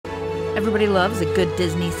Everybody loves a good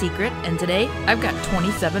Disney secret, and today I've got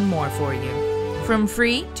 27 more for you. From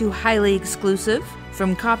free to highly exclusive,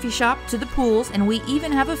 from coffee shop to the pools, and we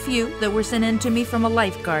even have a few that were sent in to me from a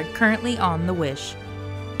lifeguard currently on the Wish.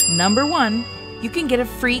 Number 1. You can get a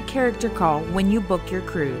free character call when you book your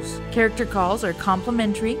cruise. Character calls are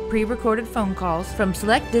complimentary, pre-recorded phone calls from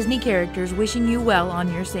select Disney characters wishing you well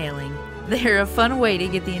on your sailing. They're a fun way to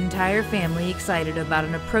get the entire family excited about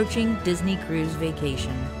an approaching Disney cruise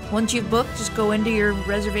vacation. Once you've booked, just go into your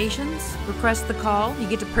reservations, request the call, you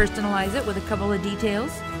get to personalize it with a couple of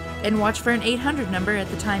details, and watch for an 800 number at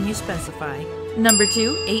the time you specify. Number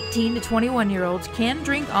 2, 18 to 21-year-olds can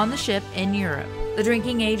drink on the ship in Europe. The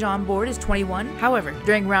drinking age on board is 21. However,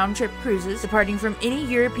 during round-trip cruises departing from any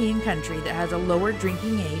European country that has a lower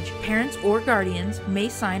drinking age, parents or guardians may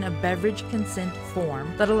sign a beverage consent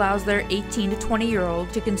form that allows their 18 to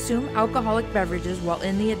 20-year-old to consume alcoholic beverages while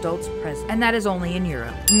in the adult's presence, and that is only in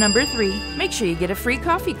Europe. Number 3, make sure you get a free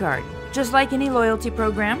coffee card. Just like any loyalty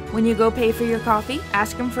program, when you go pay for your coffee,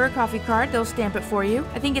 ask them for a coffee card, they'll stamp it for you.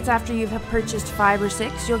 I think it's after you have purchased 5 or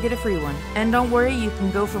 6, you'll get a free one. And don't worry, you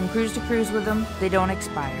can go from cruise to cruise with them, they don't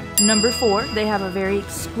expire. Number 4, they have a very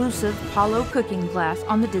exclusive Paulo cooking class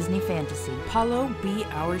on the Disney Fantasy. Paulo, be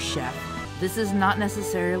our chef. This is not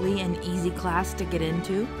necessarily an easy class to get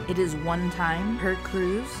into. It is one time per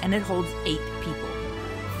cruise, and it holds 8 people.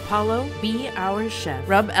 Paulo, be our chef.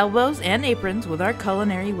 Rub elbows and aprons with our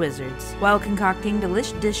culinary wizards while concocting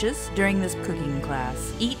delish dishes during this cooking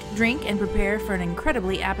class. Eat, drink, and prepare for an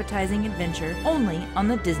incredibly appetizing adventure only on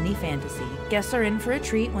the Disney Fantasy. Guests are in for a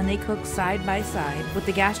treat when they cook side by side with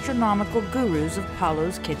the gastronomical gurus of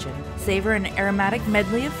Paulo's kitchen. Savor an aromatic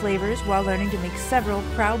medley of flavors while learning to make several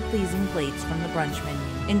crowd-pleasing plates from the brunch menu,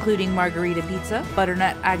 including margarita pizza,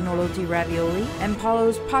 butternut agnolotti ravioli, and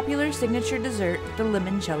Paulo's popular signature dessert, the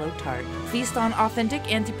limoncello tart. Feast on authentic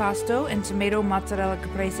antipasto and tomato mozzarella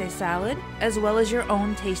caprese salad, as well as your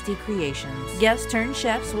own tasty creations.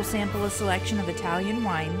 Guests-turned-chefs will sample a selection of Italian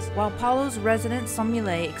wines, while Paulo's resident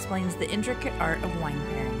sommelier explains the intricate art of wine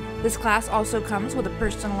pairing. This class also comes with a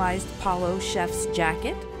personalized Paulo chef's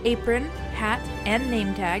jacket, apron, hat, and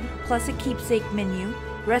name tag, plus a keepsake menu,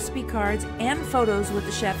 recipe cards, and photos with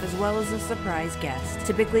the chef, as well as a surprise guest.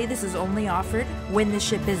 Typically, this is only offered when the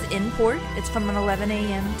ship is in port. It's from an 11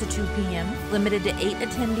 a.m. to 2 p.m., limited to 8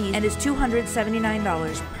 attendees, and is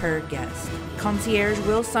 $279 per guest. Concierge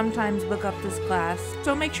will sometimes book up this class,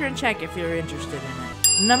 so make sure and check if you're interested in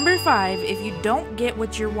it. Number 5, if you don't get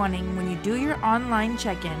what you're wanting when you do your online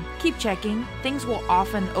check-in, keep checking. Things will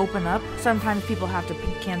often open up. Sometimes people have to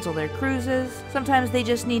cancel their cruises. Sometimes they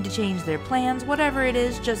just need to change their plans. Whatever it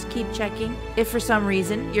is, just keep checking. If for some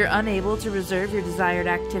reason you're unable to reserve your desired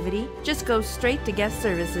activity, just go straight to guest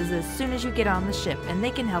services as soon as you get on the ship and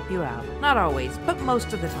they can help you out. Not always, but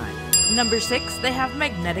most of the time. Number 6, they have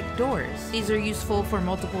magnetic doors. These are useful for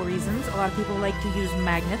multiple reasons. A lot of people like to use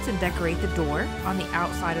magnets and decorate the door on the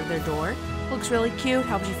outside of their door. Looks really cute,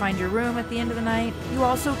 helps you find your room at the end of the night. You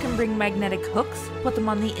also can bring magnetic hooks, put them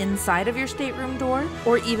on the inside of your stateroom door,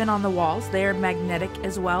 or even on the walls. They are magnetic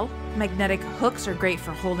as well. Magnetic hooks are great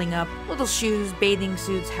for holding up little shoes, bathing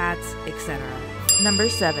suits, hats, etc. Number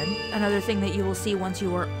 7, another thing that you will see once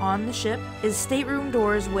you are on the ship is stateroom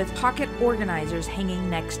doors with pocket organizers hanging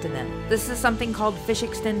next to them. This is something called fish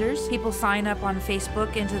extenders. People sign up on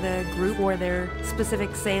Facebook into the group for their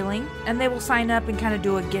specific sailing, and they will sign up and kind of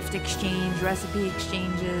do a gift exchange, recipe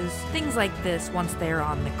exchanges, things like this once they're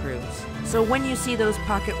on the cruise. So when you see those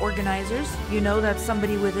pocket organizers, you know that's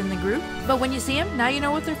somebody within the group, but when you see them, now you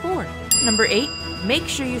know what they're for. Number 8, make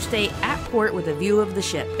sure you stay at port with a view of the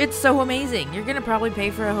ship. It's so amazing. You're gonna probably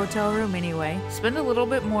pay for a hotel room anyway. Spend a little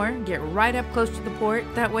bit more, get right up close to the port.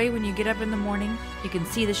 That way when you get up in the morning, you can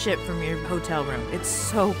see the ship from your hotel room. It's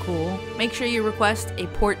so cool. Make sure you request a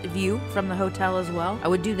port view from the hotel as well. I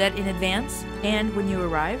would do that in advance, and when you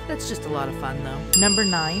arrive. That's just a lot of fun though. Number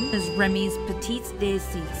 9 is Remy's Petites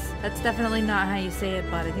Délices. That's definitely not how you say it,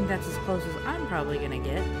 but I think that's as close as I'm probably gonna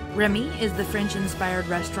get. Remy is the French-inspired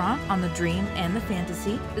restaurant on the Dream and the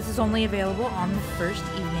Fantasy. This is only available on the first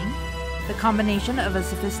evening. The combination of a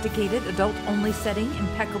sophisticated adult-only setting,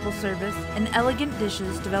 impeccable service, and elegant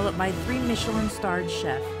dishes developed by 3 Michelin-starred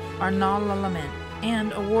chef Arnaud Lallement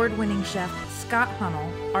and award-winning chef Scott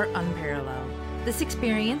Hunnell are unparalleled. This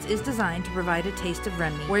experience is designed to provide a taste of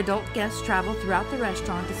Remy, where adult guests travel throughout the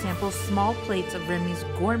restaurant to sample small plates of Remy's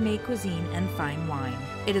gourmet cuisine and fine wine.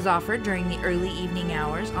 It is offered during the early evening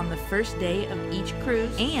hours on the first day of each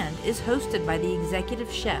cruise and is hosted by the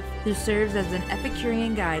executive chef, who serves as an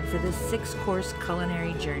Epicurean guide for this 6-course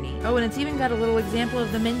culinary journey. Oh, and it's even got a little example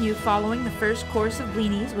of the menu following the first course of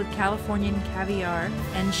blinis with Californian caviar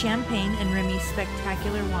and champagne in Remy's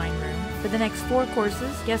spectacular wine room. For the next 4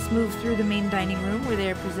 courses, guests move through the main dining room where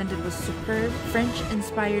they are presented with superb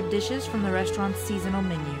French-inspired dishes from the restaurant's seasonal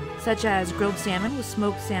menu, such as grilled salmon with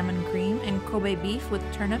smoked salmon cream and Kobe beef with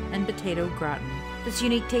turnip and potato gratin. This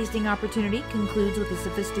unique tasting opportunity concludes with a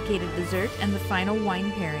sophisticated dessert and the final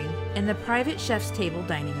wine pairing in the private chef's table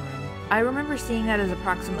dining room. I remember seeing that as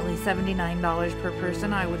approximately $79 per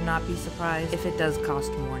person. I would not be surprised if it does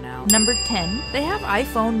cost more now. Number 10, they have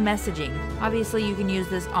iPhone messaging. Obviously you can use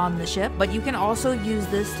this on the ship, but you can also use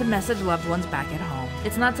this to message loved ones back at home.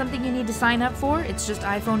 It's not something you need to sign up for, it's just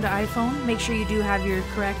iPhone to iPhone. Make sure you do have your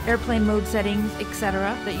correct airplane mode settings,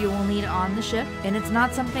 etc. that you will need on the ship. And it's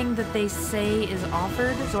not something that they say is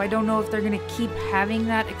offered, so I don't know if they're going to keep having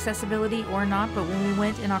that accessibility or not, but when we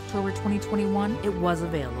went in October 2021, it was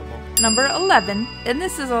available. Number 11, and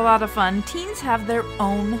this is a lot of fun, teens have their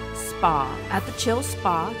own spa. At the Chill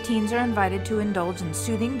Spa, teens are invited to indulge in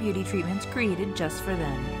soothing beauty treatments created just for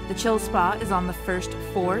them. The Chill Spa is on the first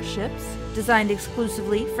 4 ships, designed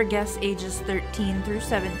exclusively for guests ages 13 through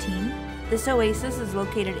 17. This oasis is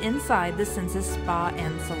located inside the Senses Spa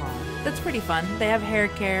and Salon. That's pretty fun. They have hair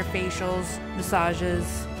care, facials,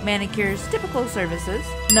 massages, manicures, typical services.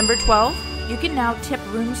 Number 12, you can now tip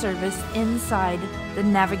room service inside the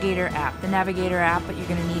Navigator app. The Navigator app that you're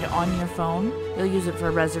going to need on your phone. You'll use it for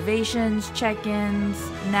reservations, check-ins.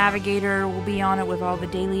 Navigator will be on it with all the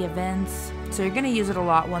daily events. So you're going to use it a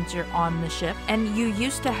lot once you're on the ship. And you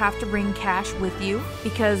used to have to bring cash with you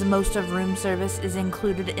because most of room service is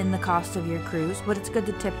included in the cost of your cruise, but it's good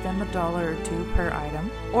to tip them $1 or $2 per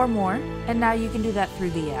item or more. And now you can do that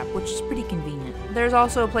through the app, which is pretty convenient. There's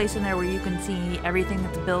also a place in there where you can see everything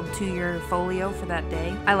that's billed to your folio for that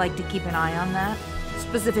day. I like to keep an eye on that.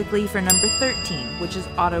 Specifically for number 13, which is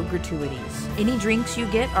auto gratuities. Any drinks you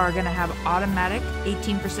get are going to have automatic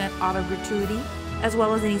 18% auto gratuity, as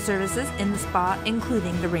well as any services in the spa,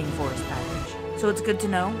 including the rainforest package. So it's good to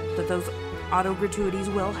know that those auto gratuities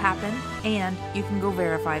will happen, and you can go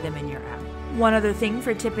verify them in your app. One other thing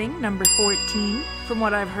for tipping, number 14, from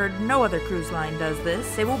what I've heard, no other cruise line does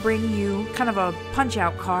this. They will bring you kind of a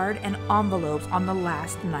punch-out card and envelopes on the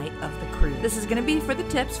last night of the cruise. This is going to be for the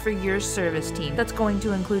tips for your service team. That's going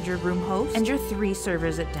to include your room host and your 3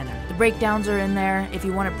 servers at dinner. The breakdowns are in there. If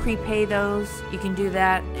you want to prepay those, you can do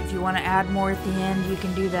that. If you want to add more at the end, you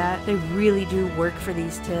can do that. They really do work for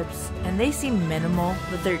these tips, and they seem minimal.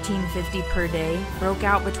 The $13.50 per day broke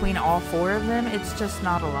out between all 4 of them. It's just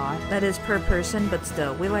not a lot. That is per person, but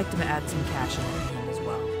still, we like to add some cash in at the end as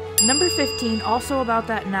well. Number 15, also about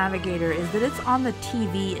that Navigator, is that it's on the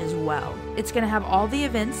TV as well. It's going to have all the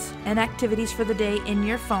events and activities for the day in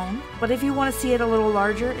your phone, but if you want to see it a little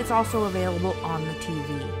larger, it's also available on the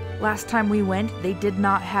TV. Last time we went, they did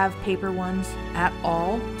not have paper ones at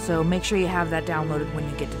all, so make sure you have that downloaded when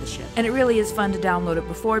you get to the ship. And it really is fun to download it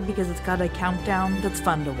before because it's got a countdown that's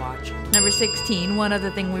fun to watch. Number 16, one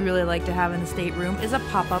other thing we really like to have in the stateroom is a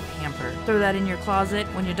pop-up hamper. Throw that in your closet.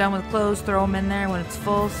 When you're done with clothes, throw them in there. When it's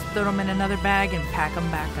full, throw them in another bag and pack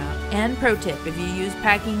them back up. And pro tip, if you use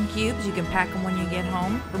packing cubes, you can pack them when you get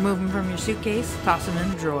home, remove them from your suitcase, toss them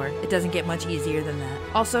in the drawer. It doesn't get much easier than that.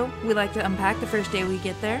 Also, we like to unpack the first day we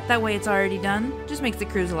get there. That way it's already done. Just makes the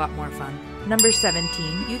cruise a lot more fun. Number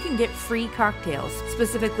 17, you can get free cocktails.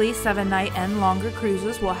 Specifically, 7-night and longer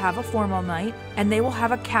cruises will have a formal night, and they will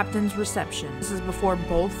have a captain's reception. This is before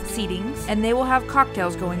both seatings, and they will have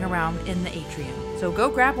cocktails going around in the atrium. So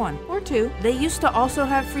go grab one or 2. They used to also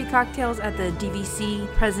have free cocktails at the DVC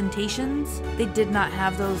presentations. They did not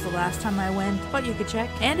have those the last time I went, but you could check.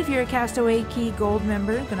 And if you're a Castaway Key Gold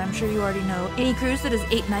member, then I'm sure you already know, any cruise that is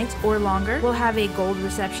 8 nights or longer will have a gold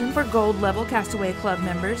reception for gold level Castaway Club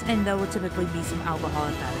members, and there will typically be some alcohol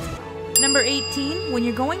at that as well. Number 18, when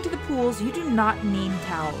you're going to the pools, you do not need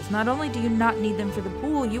towels. Not only do you not need them for the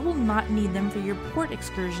pool, you will not need them for your port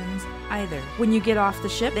excursions either. When you get off the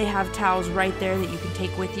ship, they have towels right there that you can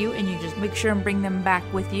take with you, and you just make sure and bring them back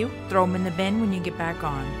with you. Throw them in the bin when you get back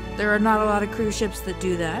on. There are not a lot of cruise ships that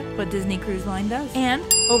do that, but Disney Cruise Line does. And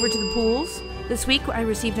over to the pools. This week, I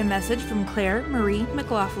received a message from Clare Marie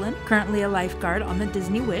McLaughlin, currently a lifeguard on the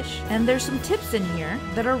Disney Wish, and there's some tips in here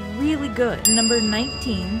that are really good. Number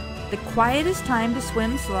 19, the quietest time to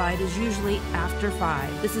swim slide is usually after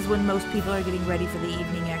 5. This is when most people are getting ready for the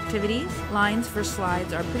evening activities. Lines for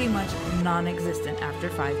slides are pretty much non-existent after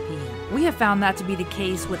 5 p.m. We have found that to be the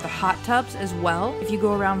case with the hot tubs as well. If you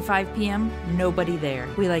go around 5 p.m., nobody there.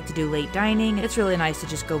 We like to do late dining. It's really nice to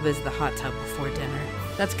just go visit the hot tub before dinner.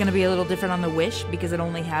 That's going to be a little different on the Wish because it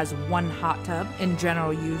only has one hot tub in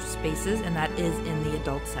general use spaces, and that is in the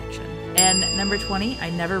adult section. And number 20, I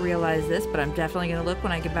never realized this, but I'm definitely going to look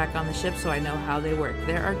when I get back on the ship so I know how they work.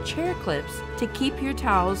 There are chair clips to keep your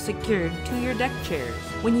towels secured to your deck chairs.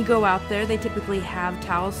 When you go out there, they typically have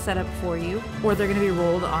towels set up for you, or they're going to be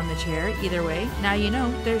rolled on the chair. Either way, now you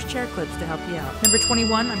know there's chair clips to help you out. Number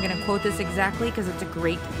 21, I'm going to quote this exactly because it's a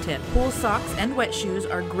great tip. Pool socks and wet shoes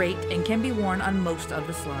are great and can be worn on most of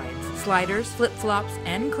the slides. Sliders, flip-flops,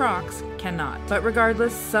 and Crocs cannot. But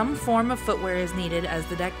regardless, some form of footwear is needed as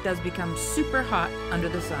the deck does become super hot under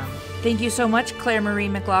the sun. Thank you so much, Clare Marie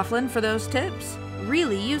McLaughlin, for those tips.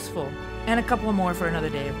 Really useful. And a couple more for another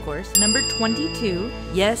day, of course. Number 22,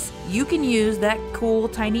 yes, you can use that cool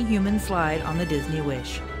tiny human slide on the Disney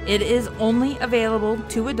Wish. It is only available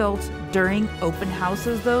to adults during open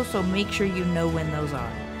houses though, so make sure you know when those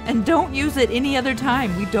are. And don't use it any other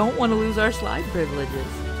time. We don't want to lose our slide privileges.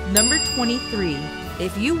 Number 23,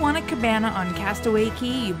 if you want a cabana on Castaway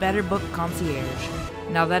Cay, you better book concierge.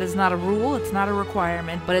 Now that is not a rule, it's not a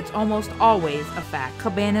requirement, but it's almost always a fact.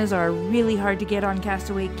 Cabanas are really hard to get on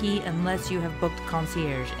Castaway Cay unless you have booked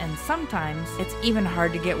concierge, and sometimes it's even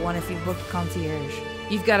hard to get one if you've booked concierge.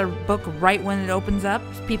 You've got to book right when it opens up.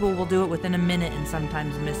 People will do it within a minute and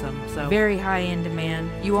sometimes miss them. So very high in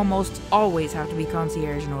demand. You almost always have to be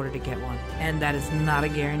concierge in order to get one. And that is not a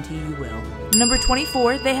guarantee you will. Number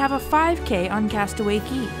 24, they have a 5K on Castaway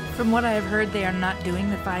Cay. From what I have heard, they are not doing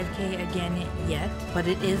the 5K again yet, but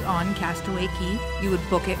it is on Castaway Cay. You would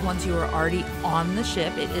book it once you are already on the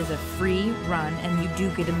ship. It is a free run and you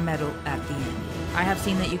do get a medal at the end. I have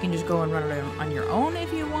seen that you can just go and run it on your own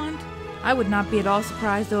if you want. I would not be at all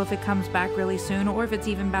surprised though if it comes back really soon or if it's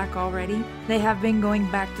even back already. They have been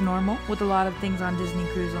going back to normal with a lot of things on Disney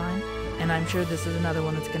Cruise Line, and I'm sure this is another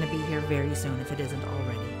one that's going to be here very soon if it isn't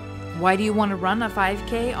already. Why do you want to run a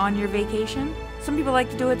 5K on your vacation? Some people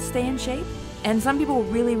like to do it to stay in shape, and some people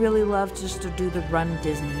really love just to do the Run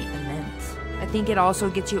Disney events. I think it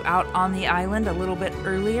also gets you out on the island a little bit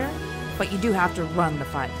earlier, but you do have to run the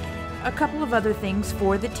 5K. A couple of other things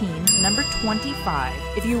for the teens. Number 25,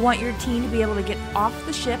 if you want your teen to be able to get off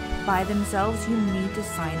the ship by themselves, you need to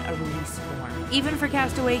sign a release form. Even for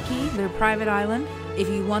Castaway Cay, their private island, if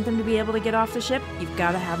you want them to be able to get off the ship, you've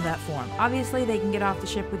got to have that form. Obviously, they can get off the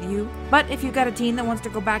ship with you, but if you've got a teen that wants to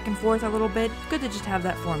go back and forth a little bit, good to just have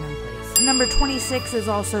that form in place. Number 26 is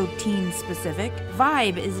also teen specific.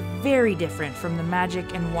 Vibe is very different from the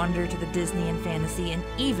Magic and Wonder to the Disney and Fantasy and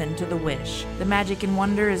even to the Wish. The Magic and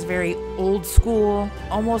Wonder is very old school,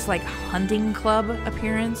 almost like hunting club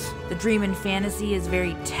appearance. The Dream and Fantasy is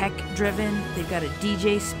very tech driven. They've got a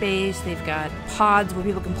DJ space, they've got pods where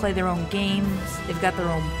people can play their own games, they've got their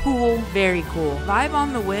own pool. Very cool. Vibe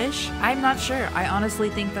on the Wish, I'm not sure. I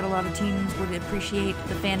honestly think that a lot of teens would appreciate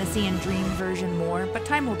the Fantasy and Dream version more, but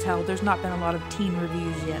time will tell. There's not been a lot of teen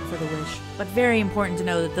reviews yet for the Wish. But very important to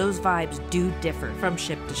know that those vibes do differ from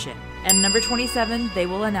ship to ship. And number 27, they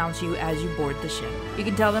will announce you as you board the ship. You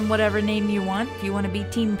can tell them whatever name you want. If you want to be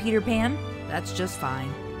Teen Peter Pan, that's just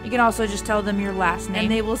fine. You can also just tell them your last name,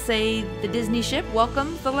 and they will say the Disney ship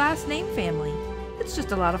welcomes the last name family. It's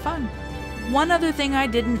just a lot of fun. One other thing I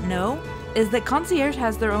didn't know is that concierge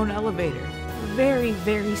has their own elevator. Very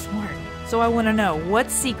smart. So I want to know, what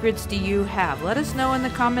secrets do you have? Let us know in the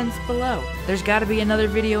comments below. There's got to be another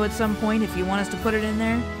video at some point. If you want us to put it in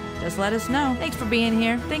there, just let us know. Thanks for being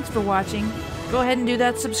here. Thanks for watching. Go ahead and do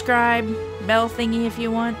that subscribe bell thingy if you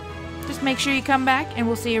want. Just make sure you come back, and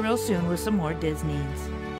we'll see you real soon with some more Disneys.